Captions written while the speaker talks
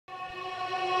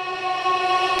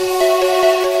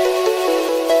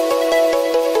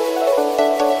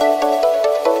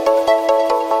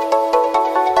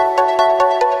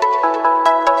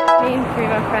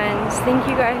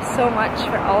so much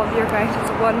for all of your guys'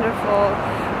 wonderful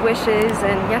wishes,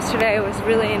 and yesterday I was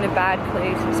really in a bad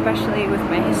place, especially with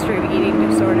my history of eating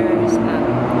disorders.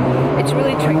 It's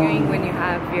really triggering when you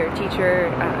have your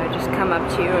teacher just come up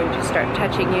to you and just start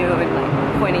touching you and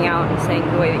like pointing out and saying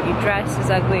the way that you dress is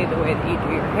ugly, the way that you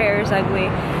do your hair is ugly,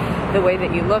 the way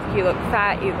that you look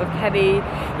fat, you look heavy,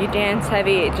 you dance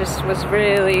heavy. It just was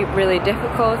really, really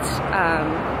difficult.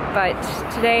 But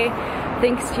today,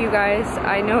 thanks to you guys,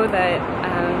 I know that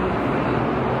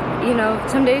you know,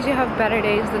 some days you have better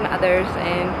days than others,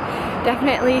 and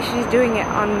definitely she's doing it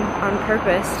on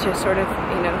purpose to sort of,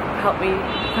 you know, help me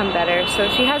become better. So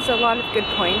she has a lot of good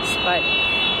points, but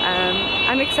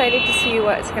I'm excited to see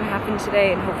what's going to happen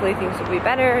today, and hopefully things will be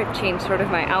better. I've changed sort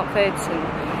of my outfits, and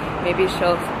maybe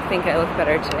she'll think I look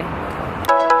better today.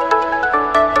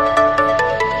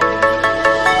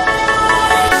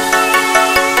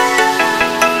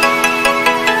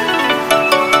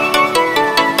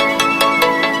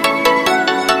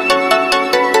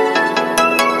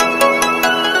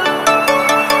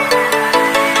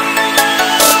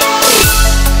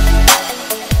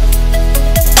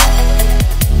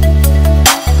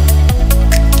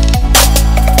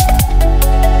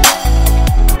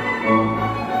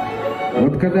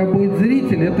 Когда будет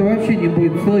зритель, это вообще не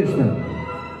будет слышно.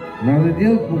 Надо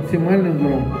делать максимально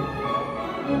громко.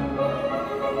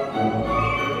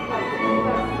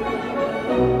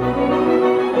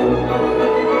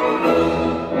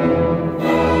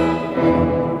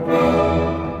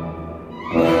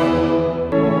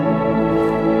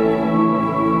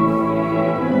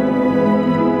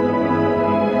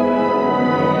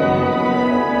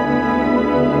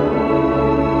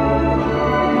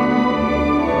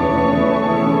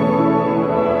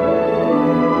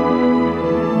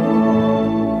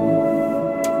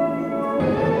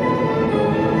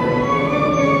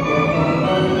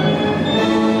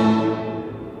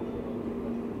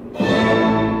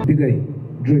 Бегай.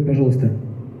 Джой, пожалуйста.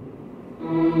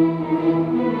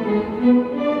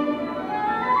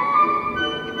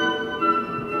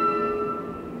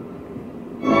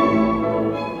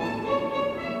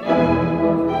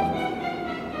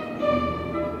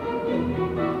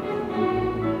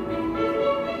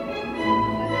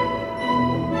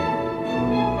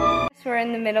 We're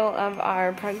in the middle of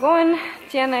our pragon.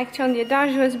 Diana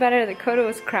Daj was better, the coda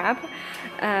was crap.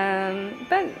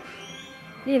 But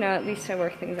you know, at least I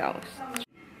work things out.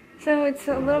 So it's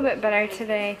a little bit better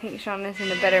today. I think Shauna's in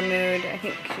a better mood. I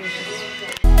think she's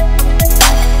just...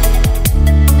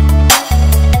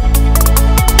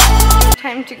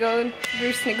 Time to go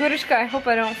do Snegurishka. I hope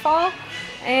I don't fall,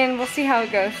 and we'll see how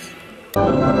it goes.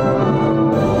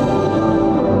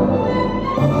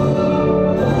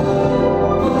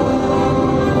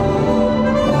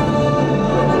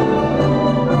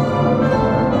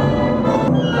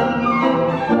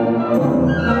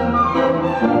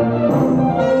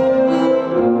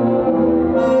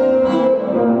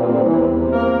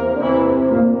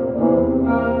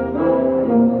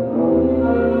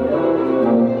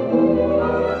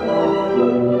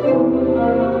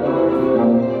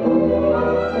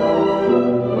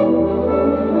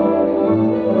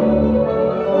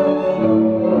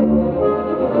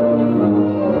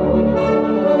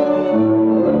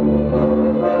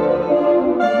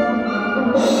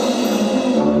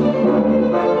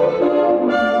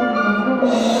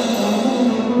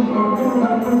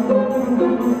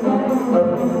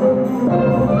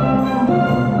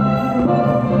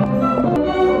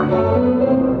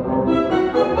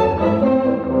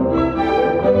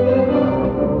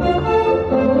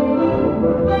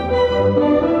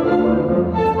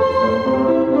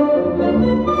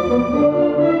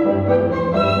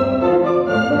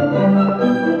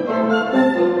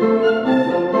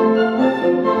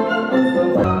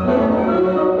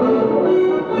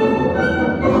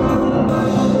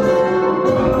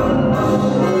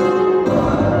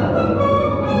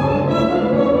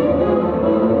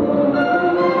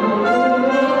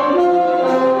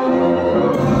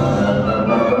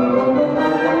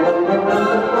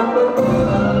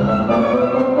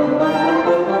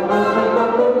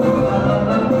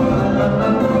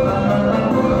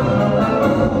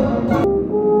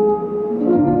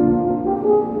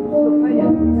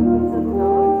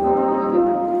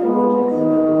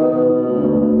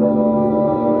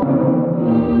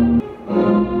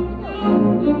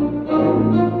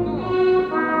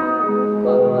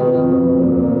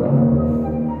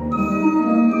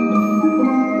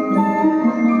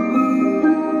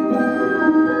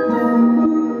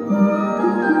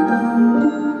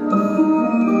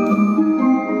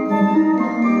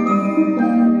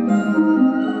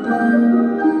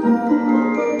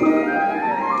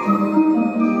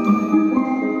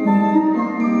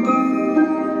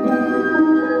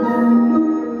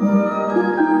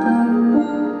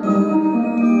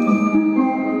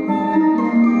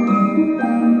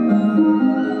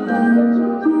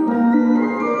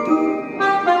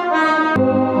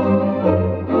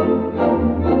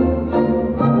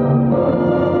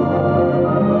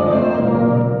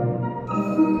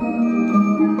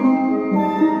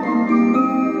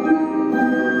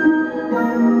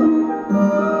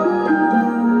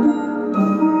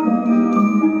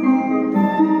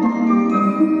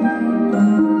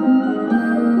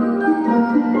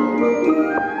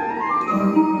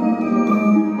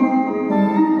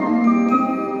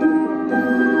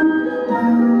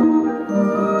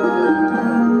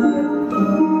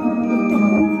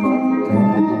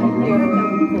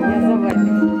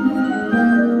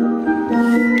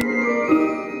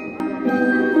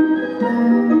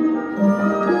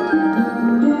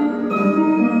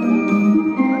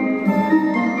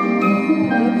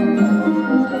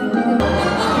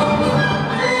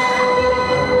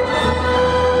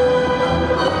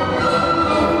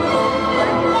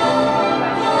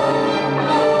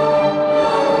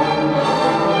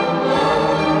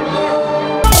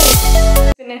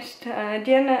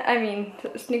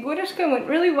 Snegurishka went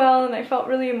really well, and I felt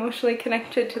really emotionally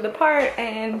connected to the part,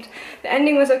 and the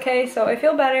ending was okay, so I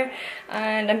feel better.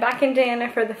 And I'm back in Diana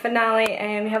for the finale,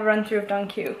 and we have a run through of Don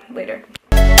Q later.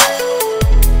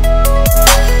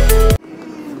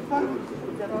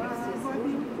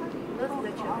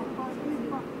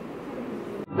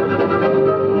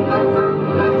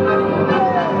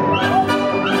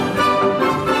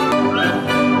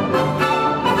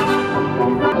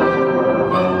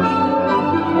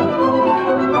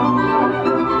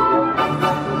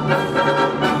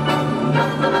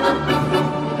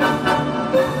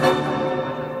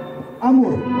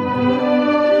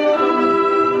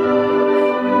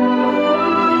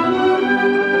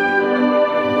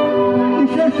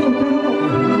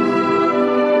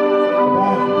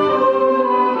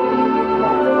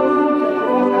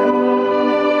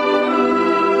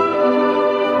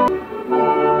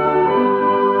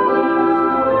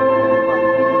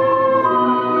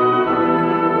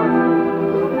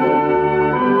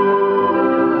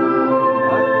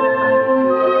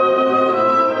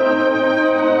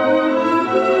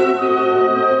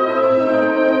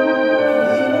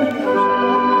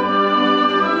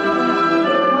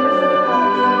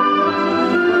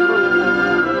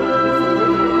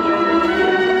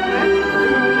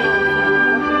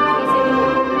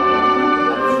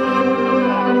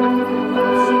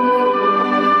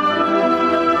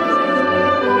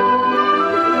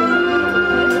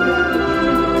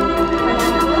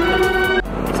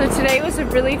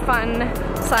 Really fun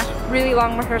 / really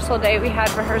long rehearsal day. We had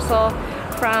rehearsal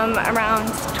from around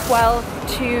 12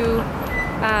 to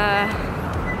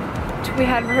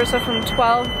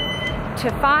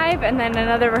 5, and then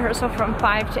another rehearsal from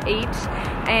 5 to 8.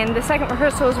 And the second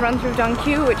rehearsal was run through Don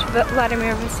Q, which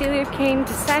Vladimir Vasiliev came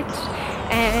to set,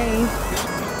 and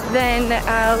then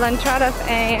Lentradov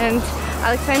and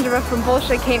Alexandrova from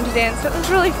Bolshoi came to dance. So it was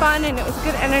really fun and it was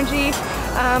good energy,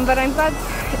 but I'm glad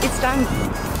it's done.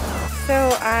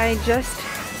 So I just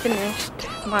finished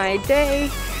my day,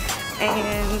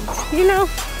 and you know,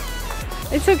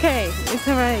 it's okay, it's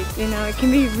alright. You know, it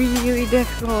can be really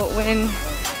difficult when,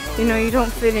 you know, you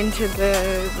don't fit into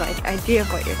the idea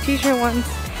of what your teacher wants.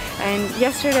 And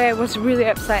yesterday I was really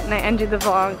upset, and I ended the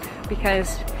vlog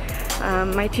because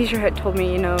my teacher had told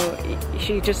me, you know,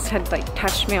 she just had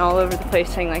touched me all over the place,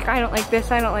 saying I don't like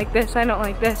this, I don't like this, I don't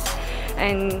like this,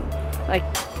 and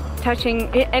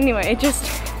touching it. Anyway, it just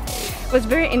was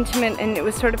very intimate, and it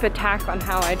was sort of attack on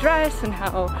how I dress and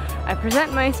how I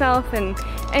present myself, and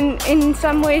in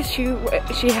some ways she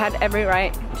had every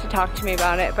right to talk to me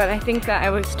about it, but I think that I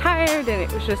was tired and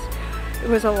it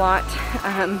was a lot.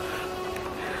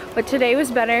 But today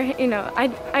was better. You know,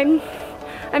 I'm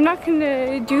not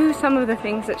gonna do some of the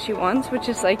things that she wants, which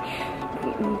is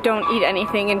don't eat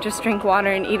anything and just drink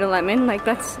water and eat a lemon.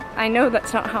 I know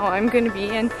that's not how I'm gonna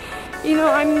be, and you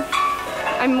know,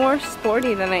 I'm more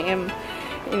sporty than I am,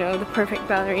 you know, the perfect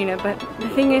ballerina. But the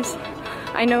thing is,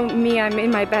 I know me, I'm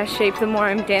in my best shape the more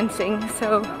I'm dancing,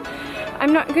 so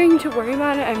I'm not going to worry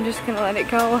about it. I'm just gonna let it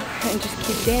go and just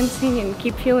keep dancing and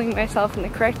keep fueling myself in the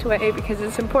correct way, because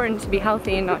it's important to be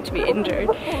healthy and not to be injured.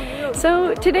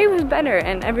 So today was better,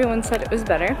 and everyone said it was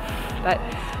better, but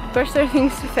of course there are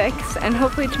things to fix, and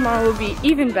hopefully tomorrow will be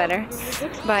even better.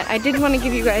 But I did want to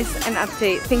give you guys an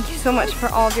update. Thank you so much for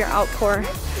all of your outpour.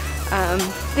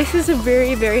 This is a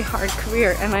very, very hard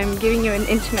career, and I'm giving you an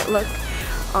intimate look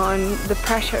on the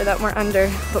pressure that we're under,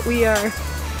 but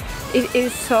it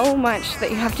is so much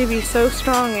that you have to be so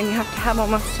strong, and you have to have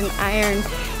almost an iron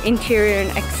interior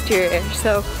and exterior.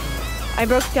 So I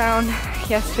broke down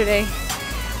yesterday,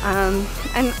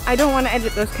 and I don't want to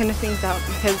edit those kind of things out,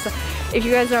 because if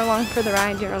you guys are along for the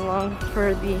ride, you're along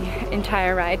for the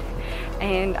entire ride.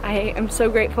 And I am so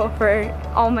grateful for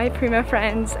all my Prima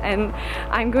friends, and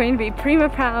I'm going to be Prima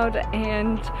proud,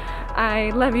 and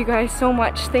I love you guys so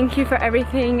much. Thank you for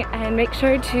everything, and make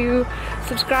sure to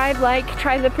subscribe,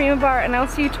 try the Prima Bar, and I'll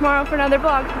see you tomorrow for another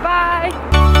vlog.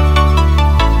 Bye!